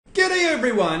G'day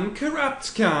everyone,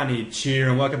 CorruptCarnage here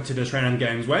and welcome to this Random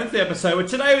Games Wednesday episode where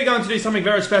today we're going to do something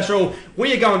very special.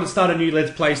 We are going to start a new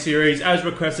Let's Play series as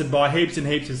requested by heaps and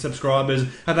heaps of subscribers.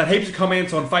 I've had heaps of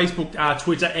comments on Facebook,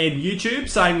 Twitter and YouTube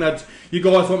saying that you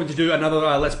guys want me to do another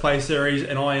Let's Play series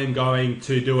and I am going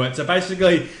to do it. So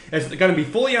basically it's going to be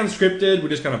fully unscripted, we're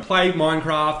just going to play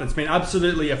Minecraft. It's been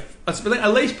absolutely, it's been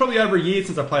at least probably over a year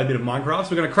since I played a bit of Minecraft.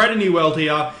 So we're going to create a new world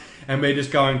here. And we're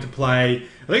just going to play,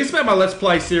 I think it's about my Let's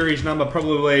Play series number,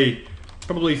 probably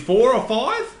 4 or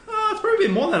 5? It's probably a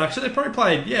bit more than that actually. They've probably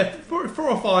played, yeah, four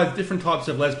or 5 different types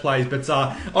of Let's Plays. But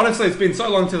honestly, it's been so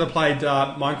long since I played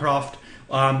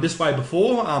Minecraft this way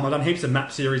before. I've done heaps of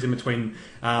map series in between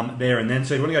there and then.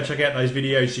 So if you want to go check out those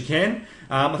videos, you can.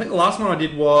 I think the last one I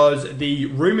did was the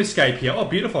room escape here. Oh,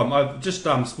 beautiful. I've just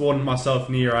spawned myself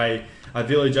near a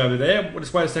village over there.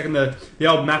 Just wait a second, the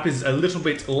old map is a little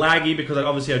bit laggy because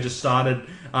obviously I just started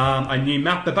a new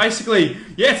map. But basically,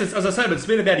 yes, as I said, it's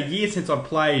been about a year since I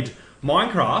played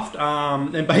Minecraft.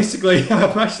 And basically,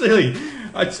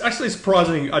 it's actually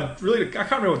surprising. I can't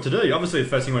remember what to do. Obviously, the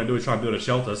first thing I want to do is try and build a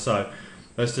shelter. So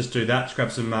let's just do that. Just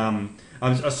grab some.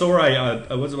 I saw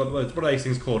what are these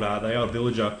things called? The old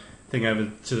villager thing over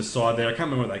to the side there. I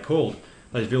can't remember what they're called.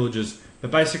 Those villagers. But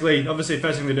basically, obviously, the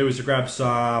first thing to do is to grab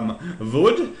some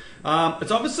wood.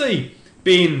 It's obviously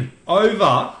been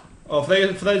over, for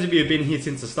those of you who have been here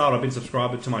since the start, I've been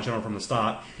subscribed to my channel from the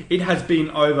start, it has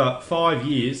been over 5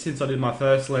 years since I did my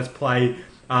first Let's Play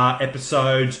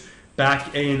episode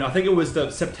back in, I think it was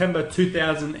the September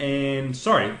 2000 and,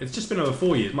 sorry, it's just been over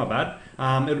 4 years, my bad.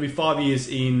 It'll be 5 years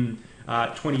in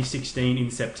 2016 in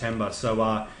September. So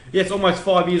yeah, it's almost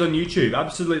 5 years on YouTube.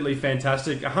 Absolutely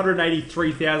fantastic.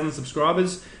 183,000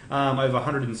 subscribers, over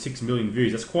 106 million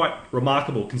views. That's quite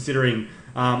remarkable considering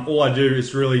all I do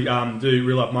is really do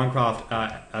real life Minecraft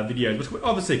videos, which are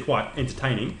obviously quite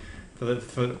entertaining for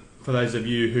those of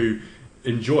you who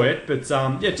enjoy it. But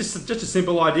yeah, just a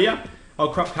simple idea.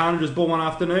 Old CorruptCarnage was born one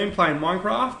afternoon playing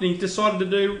Minecraft, and he decided to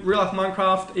do real life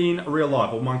Minecraft in real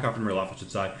life, or Minecraft in real life, I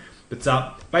should say.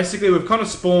 But basically, we've kind of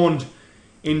spawned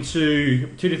into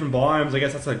 2 different biomes. I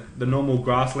guess that's like the normal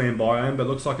grassland biome, but it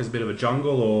looks like it's a bit of a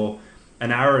jungle or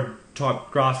an arid type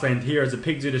grassland here as the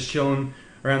pigs are just chilling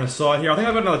around the side here. I think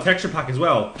I've got another texture pack as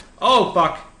well. Oh,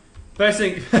 fuck. First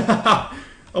thing,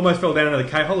 almost fell down into the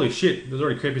cave. Holy shit, there's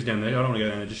already creepers down there. I don't want to go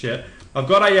down there just yet. I've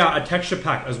got a texture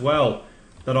pack as well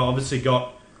that I obviously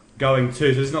got going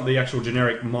too. So this is not the actual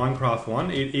generic Minecraft one.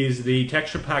 It is the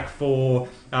texture pack for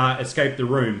Escape the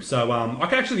Room. So I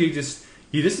can actually use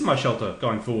this as my shelter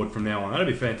going forward from now on. That'd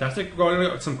be fantastic. We've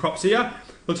got some crops here.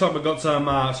 Looks like we've got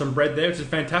some bread there, which is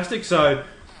fantastic. So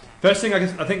first thing I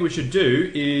think we should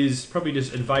do is probably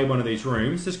just invade one of these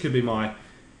rooms. This could be my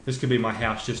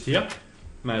house just here.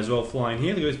 May as well fly in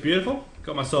here. Look at this, beautiful.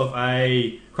 Got myself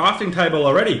a crafting table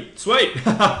already. Sweet.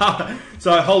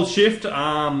 So hold shift.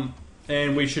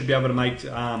 And we should be able to make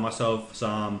myself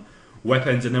some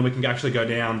weapons, and then we can actually go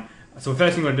down. So the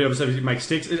first thing we're going to do is make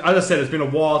sticks. As I said, it's been a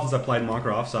while since I played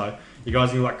Minecraft, so you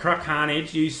guys are like,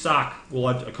 CorruptCarnage, you suck. Well,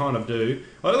 I kind of do.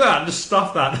 Look at that, just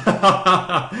stuff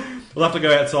that. We'll have to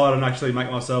go outside and actually make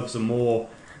myself some more.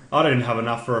 I don't even have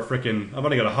enough for a frickin', I've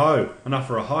only got a hoe. Enough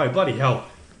for a hoe, bloody hell.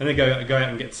 And then go out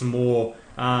and get some more,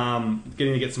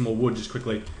 get some more wood just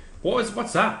quickly.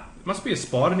 What's that? It must be a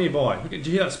spider nearby. Did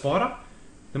you hear that spider?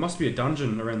 There must be a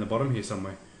dungeon around the bottom here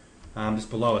somewhere, just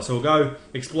below us. So we'll go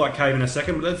explore that cave in a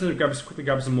second, but let's quickly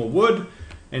grab some more wood,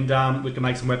 and we can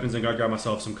make some weapons and go grab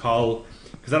myself some coal,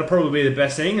 because that'll probably be the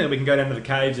best thing, and we can go down to the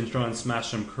caves and try and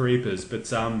smash some creepers. But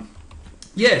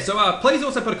yeah, so please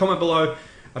also put a comment below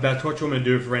about what you want me to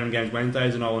do for Random Games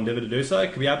Wednesdays, and I will endeavour to do so.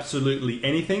 It could be absolutely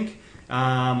anything,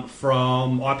 from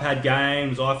iPad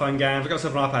games, iPhone games. I've got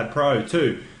myself an iPad Pro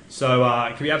too, so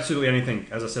it could be absolutely anything,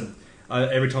 as I said.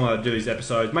 Every time I do these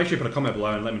episodes, make sure you put a comment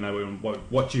below and let me know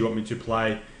what you want me to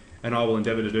play, and I will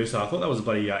endeavour to do so. I thought that was a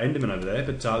bloody Enderman over there,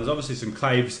 but there's obviously some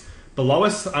caves below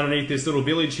us underneath this little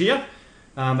village here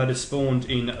that has spawned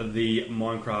in the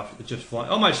Minecraft. It's just flying.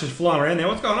 Oh, mate, it's just flying around there.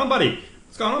 What's going on, buddy?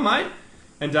 What's going on, mate?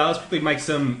 And let's quickly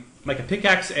make a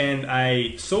pickaxe and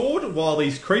a sword, while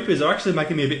these creepers are actually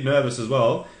making me a bit nervous as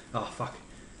well. Oh, fuck.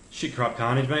 Shit,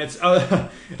 CorruptCarnage, mate. It's going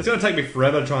to take me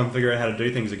forever to try and figure out how to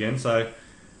do things again, so...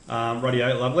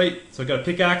 rightio, lovely. So I've got a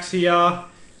pickaxe here,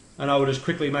 and I will just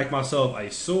quickly make myself a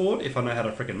sword, if I know how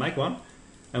to frickin' make one.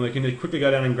 And we can quickly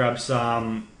go down and grab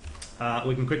some,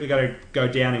 go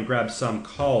down and grab some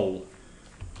coal.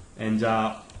 And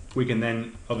we can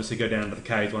then obviously go down into the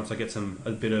caves once I get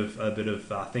a bit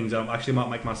of things. I actually might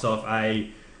make myself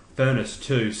a furnace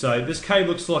too. So this cave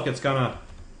looks like it's gonna,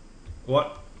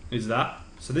 what is that?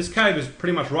 So this cave is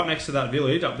pretty much right next to that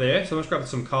village up there. So I'm just grabbing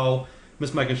some coal. I'm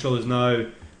just making sure there's no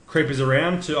creepers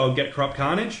around. I'll get Corrupt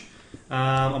Carnage.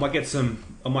 I might get some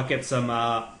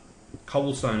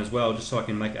cobblestone as well, just so I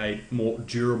can make a more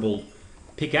durable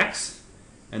pickaxe.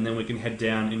 And then we can head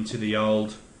down into the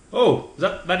old... Oh,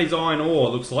 that is iron ore,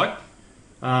 it looks like.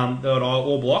 The old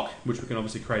ore block, which we can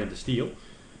obviously create into steel.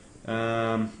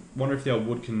 Wonder if the old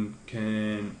wood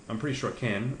can... I'm pretty sure it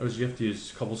can. Or do you have to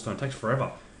use cobblestone? It takes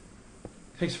forever.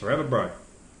 It takes forever, bro.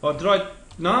 Oh, did I...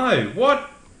 No, what?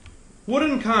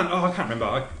 Wooden can't... Oh, I can't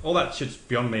remember. All that shit's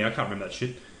beyond me. I can't remember that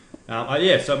shit.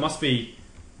 Yeah, so it must be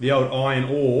the old iron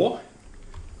ore.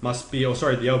 Must be... Oh,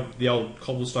 sorry, the old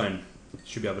cobblestone.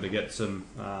 Should be able to get some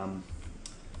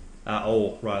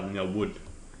ore rather than the old wood.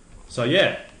 So,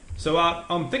 yeah. So,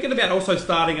 I'm thinking about also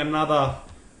starting another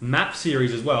map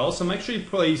series as well. So, make sure you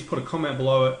please put a comment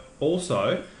below it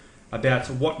also about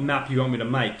what map you want me to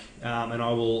make. And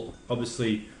I will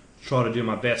obviously try to do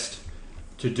my best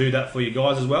to do that for you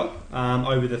guys as well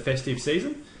over the festive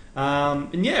season.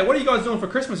 And yeah, what are you guys doing for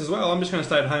Christmas as well? I'm just going to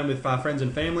stay at home with friends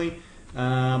and family.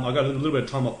 I got a little bit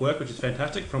of time off work, which is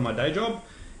fantastic from my day job.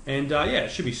 And yeah,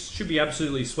 it should be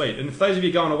absolutely sweet. And if those of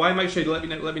you going away, make sure you let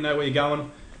me know where you're going.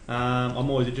 I'm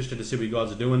always interested to see what you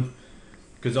guys are doing.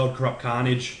 Because old Corrupt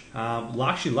Carnage.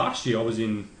 Last year I was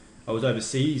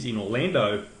overseas in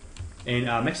Orlando and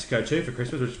Mexico too for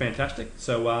Christmas, which is fantastic.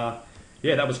 So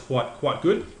yeah, that was quite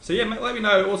good. So yeah, let me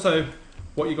know also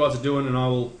what you guys are doing, and I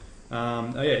will.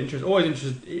 Yeah,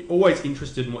 always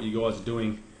interested in what you guys are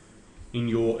doing in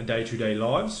your day-to-day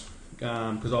lives.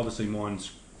 Because obviously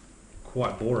mine's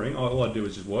quite boring. All I do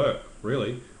is just work,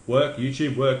 really. Work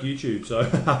YouTube. So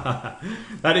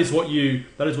that is what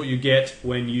you get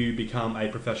when you become a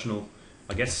professional,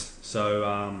 I guess.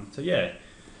 So so yeah,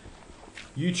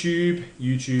 YouTube.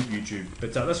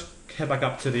 But let's head back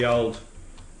up to the old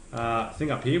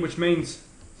thing up here, which means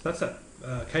so that's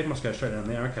that cave must go straight down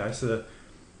there. Okay, so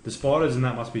the spiders and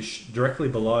that must be directly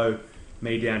below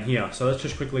me down here. So let's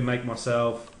just quickly make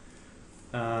myself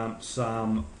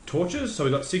some torches. So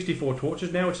we've got 64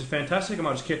 torches now, which is fantastic. I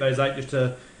might just keep those 8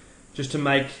 just to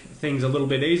make things a little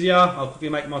bit easier. I'll quickly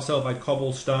make myself a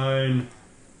cobblestone...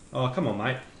 Oh, come on,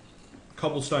 mate.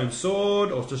 Cobblestone sword,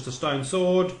 or just a stone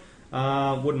sword,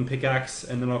 wooden pickaxe,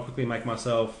 and then I'll quickly make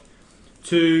myself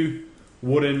 2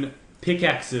 wooden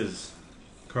pickaxes.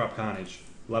 Corrupt Carnage.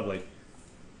 Lovely. So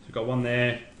we've got one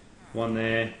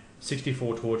there,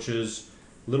 64 torches,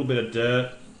 a little bit of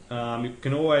dirt. You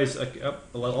can always...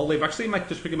 I'll leave... Actually,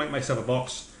 just quickly make myself a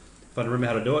box. If I remember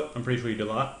how to do it, I'm pretty sure you do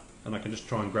that. And I can just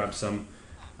try and grab some.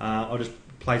 I'll just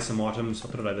place some items.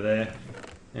 I'll put it over there,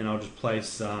 and I'll just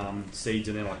place seeds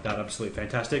in there like that. Absolutely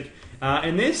fantastic.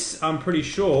 And this, I'm pretty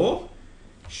sure,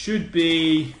 should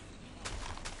be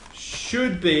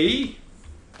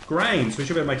grain. So we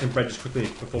should be able to make some bread just quickly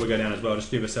before we go down as well.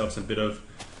 Just give ourselves a bit of.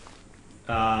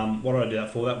 What did I do that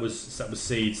for? That was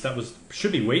seeds.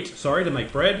 Should be wheat. Sorry, to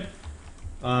make bread.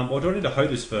 Or do I need to hoe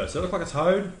this first? Does it look like it's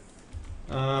hoed?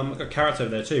 I've got carrots over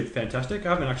there too. Fantastic. I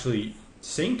haven't actually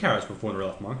seen carrots before in real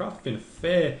life Minecraft. It's been a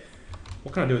fair...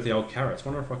 What can I do with the old carrots? I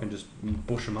wonder if I can just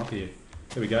bush them up here.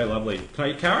 Here we go, lovely. Can I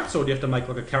eat carrots, or do you have to make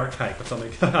like a carrot cake or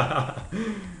something?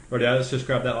 Right, let's just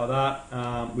grab that like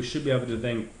that. We should be able to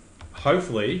then,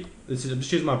 hopefully... I'm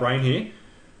just using my brain here.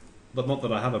 But not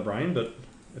that I have a brain, but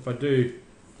if I do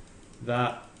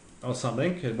that or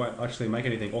something, it won't actually make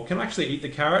anything. Or can I actually eat the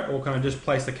carrot, or can I just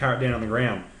place the carrot down on the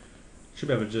ground? Should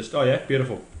be able to just... Oh yeah,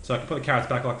 beautiful. So I can put the carrots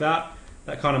back like that.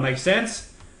 That kind of makes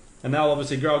sense. And they'll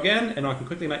obviously grow again, and I can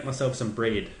quickly make myself some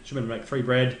bread. Should be able to make 3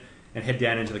 bread and head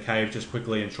down into the cave just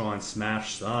quickly and try and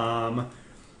smash some...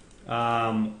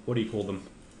 what do you call them?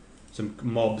 Some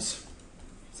mobs.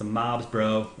 Some mobs,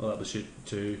 bro. Oh, that was shit.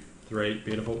 2, 3.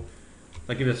 Beautiful.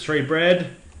 That gives us 3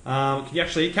 bread. Can you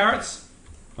actually eat carrots?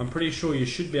 I'm pretty sure you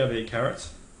should be able to eat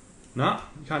carrots. No,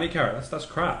 you can't eat carrots. That's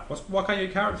crap. Why can't you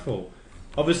eat carrots for?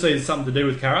 Obviously, there's something to do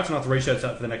with carrots, and I'll have to research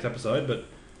that for the next episode, but you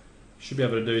should be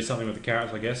able to do something with the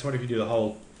carrots, I guess. What if you do the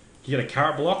whole... Can you get a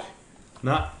carrot block?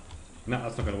 No,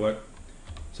 that's not going to work.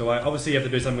 So obviously you have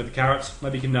to do something with the carrots.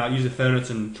 Maybe you can use the furnace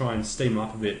and try and steam them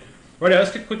up a bit. Right,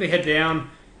 let's quickly head down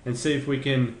and see if we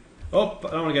can... Oh,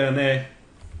 I don't want to go down there.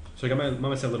 So I got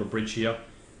myself a little bridge here.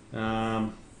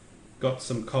 Got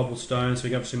some cobblestone, so we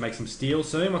can obviously make some steel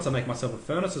soon, once I make myself a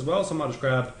furnace as well. So I might just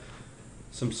grab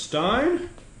some stone.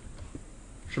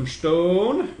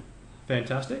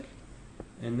 Fantastic.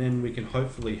 And then we can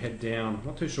hopefully head down. I'm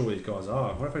not too sure where these guys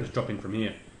are. What if I just drop in from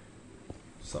here?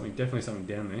 Definitely something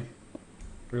down there.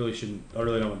 I really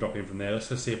don't want to drop in from there. Let's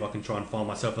just see if I can try and find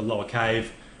myself a lower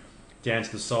cave down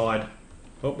to the side.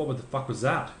 Oh, what the fuck was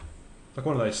that? Like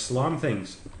one of those slime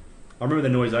things. I remember the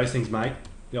noise those things make.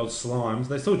 The old slimes.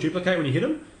 They still duplicate when you hit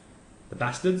them. The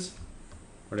bastards.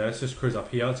 Right, let's just cruise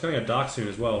up here. It's going to go dark soon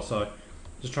as well, so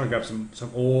just trying to grab some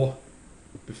ore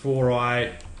before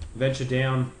I venture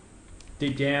down,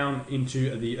 deep down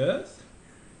into the earth.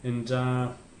 And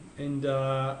oh,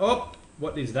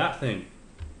 what is that thing?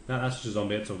 No, that's just a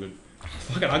zombie. It's all good.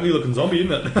 Fucking ugly looking zombie,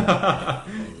 isn't it?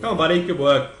 Come on, buddy. Good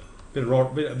work. A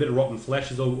bit of rotten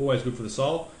flesh is always good for the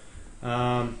soul.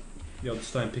 The old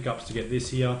stone pickups to get this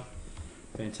here.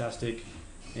 Fantastic.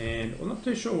 And I'm not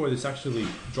too sure where this actually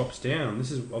drops down.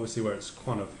 This is obviously where it's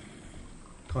kind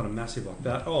of massive like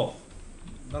that. Oh,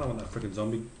 I don't want that freaking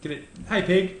zombie. Get it. Hey,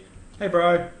 pig. Hey,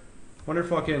 bro. Wonder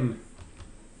if I can...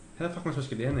 How the fuck am I supposed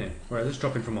to get down there? Alright, let's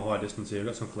drop in from a high distance here. I've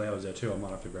got some flowers there too I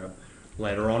might have to grab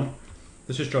later on.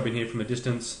 Let's just drop in here from a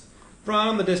distance.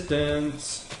 From the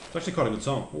distance. It's actually quite a good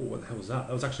song. Oh, what the hell was that?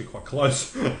 That was actually quite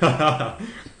close.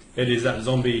 It is that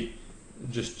zombie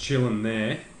just chilling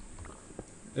there.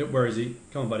 Where is he?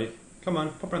 Come on, buddy. Come on,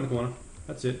 pop around the corner.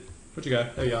 That's it. Where'd you go?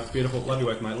 There you are. Beautiful. Love your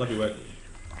work, mate. Love your work.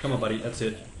 Come on, buddy. That's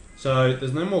it. So,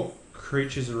 there's no more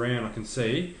creatures around I can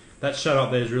see. That shut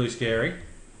up there is really scary.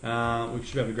 We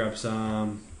should be able to grab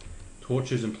some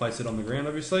torches and place it on the ground,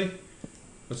 obviously.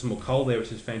 Got some more coal there,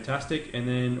 which is fantastic. And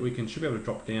then we should be able to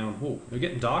drop down. Oh, we're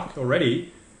getting dark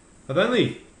already. I've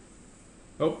only...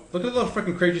 Oh, look at the little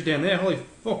freaking creatures down there. Holy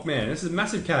fuck, man. This is a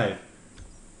massive cave.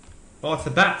 Oh, it's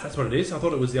the bats. That's what it is. I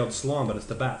thought it was the old slime, but it's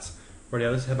the bats. Right,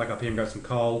 let's head back up here and grab some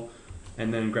coal.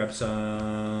 And then grab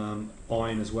some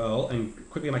iron as well. And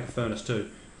quickly make a furnace too.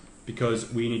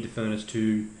 Because we need the furnace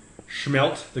to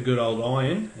smelt the good old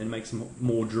iron and make some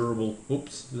more durable...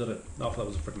 Oops. Is that a... Oh, I thought that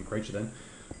was a freaking creature then.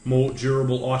 More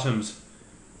durable items.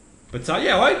 But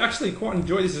yeah, I actually quite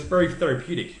enjoy this. It's very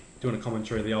therapeutic. Doing a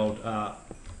commentary of the old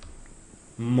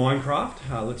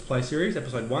Minecraft Let's Play series,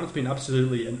 episode 1. It's been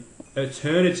absolutely an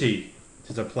eternity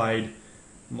since I played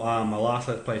my last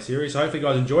Let's Play series. So hopefully you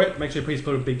guys enjoy it. Make sure you please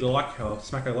put a big like or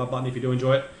smack that like button if you do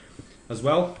enjoy it as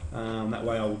well. That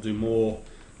way I will do more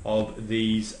of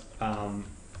these.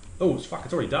 Oh, fuck,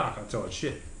 it's already dark. I tell it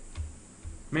shit.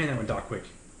 Man, that went dark quick.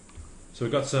 So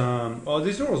we've got some... Oh,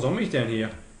 these are all zombies down here.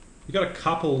 We've got a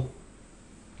couple...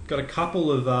 Got a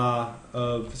couple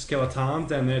of skeletons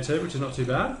down there too, which is not too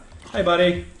bad. Hey,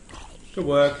 buddy. Good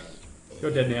work.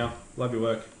 You're dead now. Love your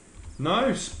work.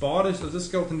 No spiders. Is this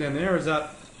skeleton down there? Or is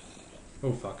that...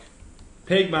 Oh, fuck.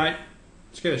 Pig, mate.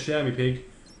 Scared the shit out of me, pig.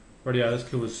 Rightio, let's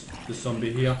kill this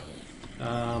zombie here.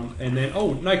 And then...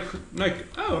 Oh, no... Oh,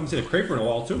 I haven't seen a creeper in a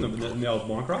while too in the old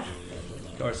Minecraft.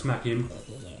 Go smack him.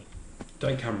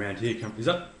 Don't come around here. Is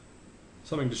that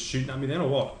something just shooting at me then or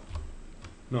what?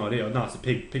 No idea. No, it's a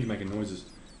pig. Pig's making noises.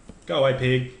 Go away,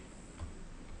 pig.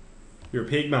 You're a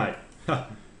pig, mate.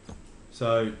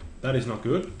 So, that is not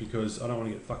good, because I don't want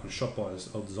to get fucking shot by this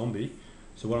old zombie.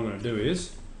 So what I'm going to do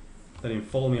is, let him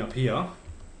follow me up here,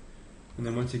 and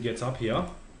then once he gets up here,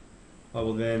 I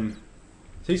will then...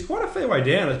 So he's quite a fair way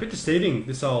down. It's a bit deceiving,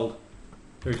 this old...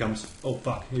 Here he comes. Oh,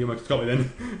 fuck. He almost got me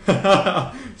then.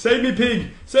 Save me,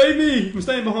 pig! Save me! I'm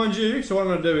staying behind you. So what I'm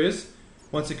going to do is,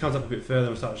 once it comes up a bit further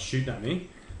and starts shooting at me,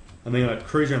 I'm then going to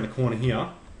cruise around the corner here.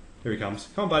 Here he comes.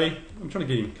 Come on, buddy. I'm trying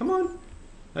to get him. Come on.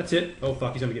 That's it. Oh,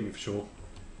 fuck. He's going to get me for sure.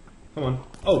 Come on.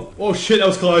 Oh, shit. That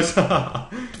was close.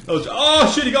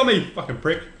 Oh, shit. He got me. Fucking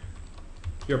prick.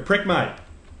 You're a prick, mate. I'm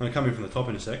going to come in from the top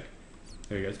in a sec.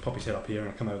 There he goes. Pop his head up here and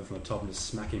I'll come over from the top and just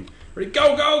smack him. Ready?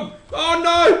 Go, go. Oh,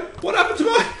 no. What happened to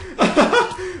my...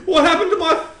 What happened to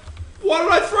my... Why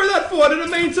did I throw that for? I didn't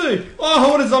mean to.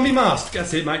 Oh, what a zombie mask.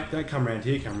 That's it, mate. Don't come around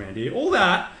here. Come around here. All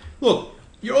that. Look,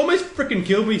 you almost freaking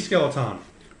killed me, skeleton.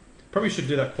 Probably should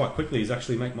do that quite quickly, is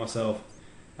actually make myself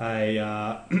a,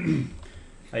 what do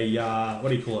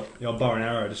you call it? The old bow and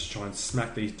arrow, just to try and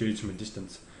smack these dudes from a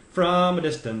distance. From a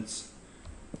distance.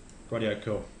 Rightio,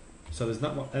 cool. So there's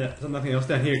nothing else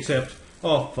down here except...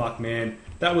 Oh, fuck, man.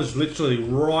 That was literally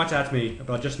right at me,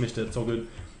 but I just missed it. It's all good.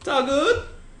 It's all good.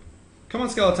 Come on,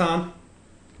 skeleton.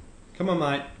 Come on,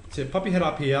 mate. So pop your head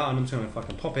up here, and I'm just going to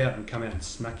fucking pop out and come out and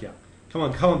smack you. Come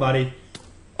on, buddy.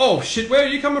 Oh, shit, where are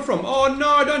you coming from? Oh,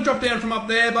 no, don't drop down from up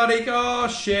there, buddy. Oh,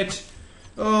 shit.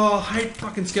 Oh, I hate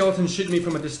fucking skeletons shooting me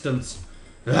from a distance.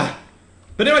 Ugh.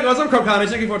 But anyway, guys, I'm CorruptCarnage.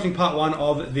 Thank you for watching part 1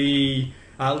 of the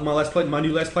my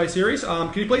new Let's Play series.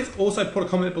 Can you please also put a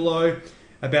comment below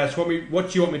about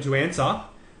what you want me to answer?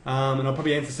 And I'll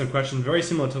probably answer some questions very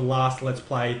similar to the last Let's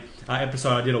Play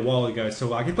episode I did a while ago. So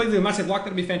can you please leave a massive like,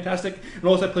 that'd be fantastic. And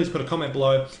also please put a comment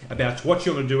below about what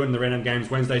you want to do in the Random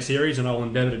Games Wednesday series, and I will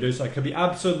endeavour to do so. It could be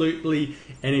absolutely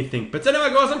anything. But anyway,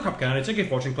 guys, I'm CorruptCarnage. Thank you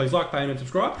for watching. Please like, comment, and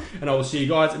subscribe. And I will see you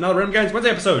guys in another Random Games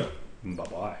Wednesday episode.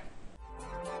 Bye-bye.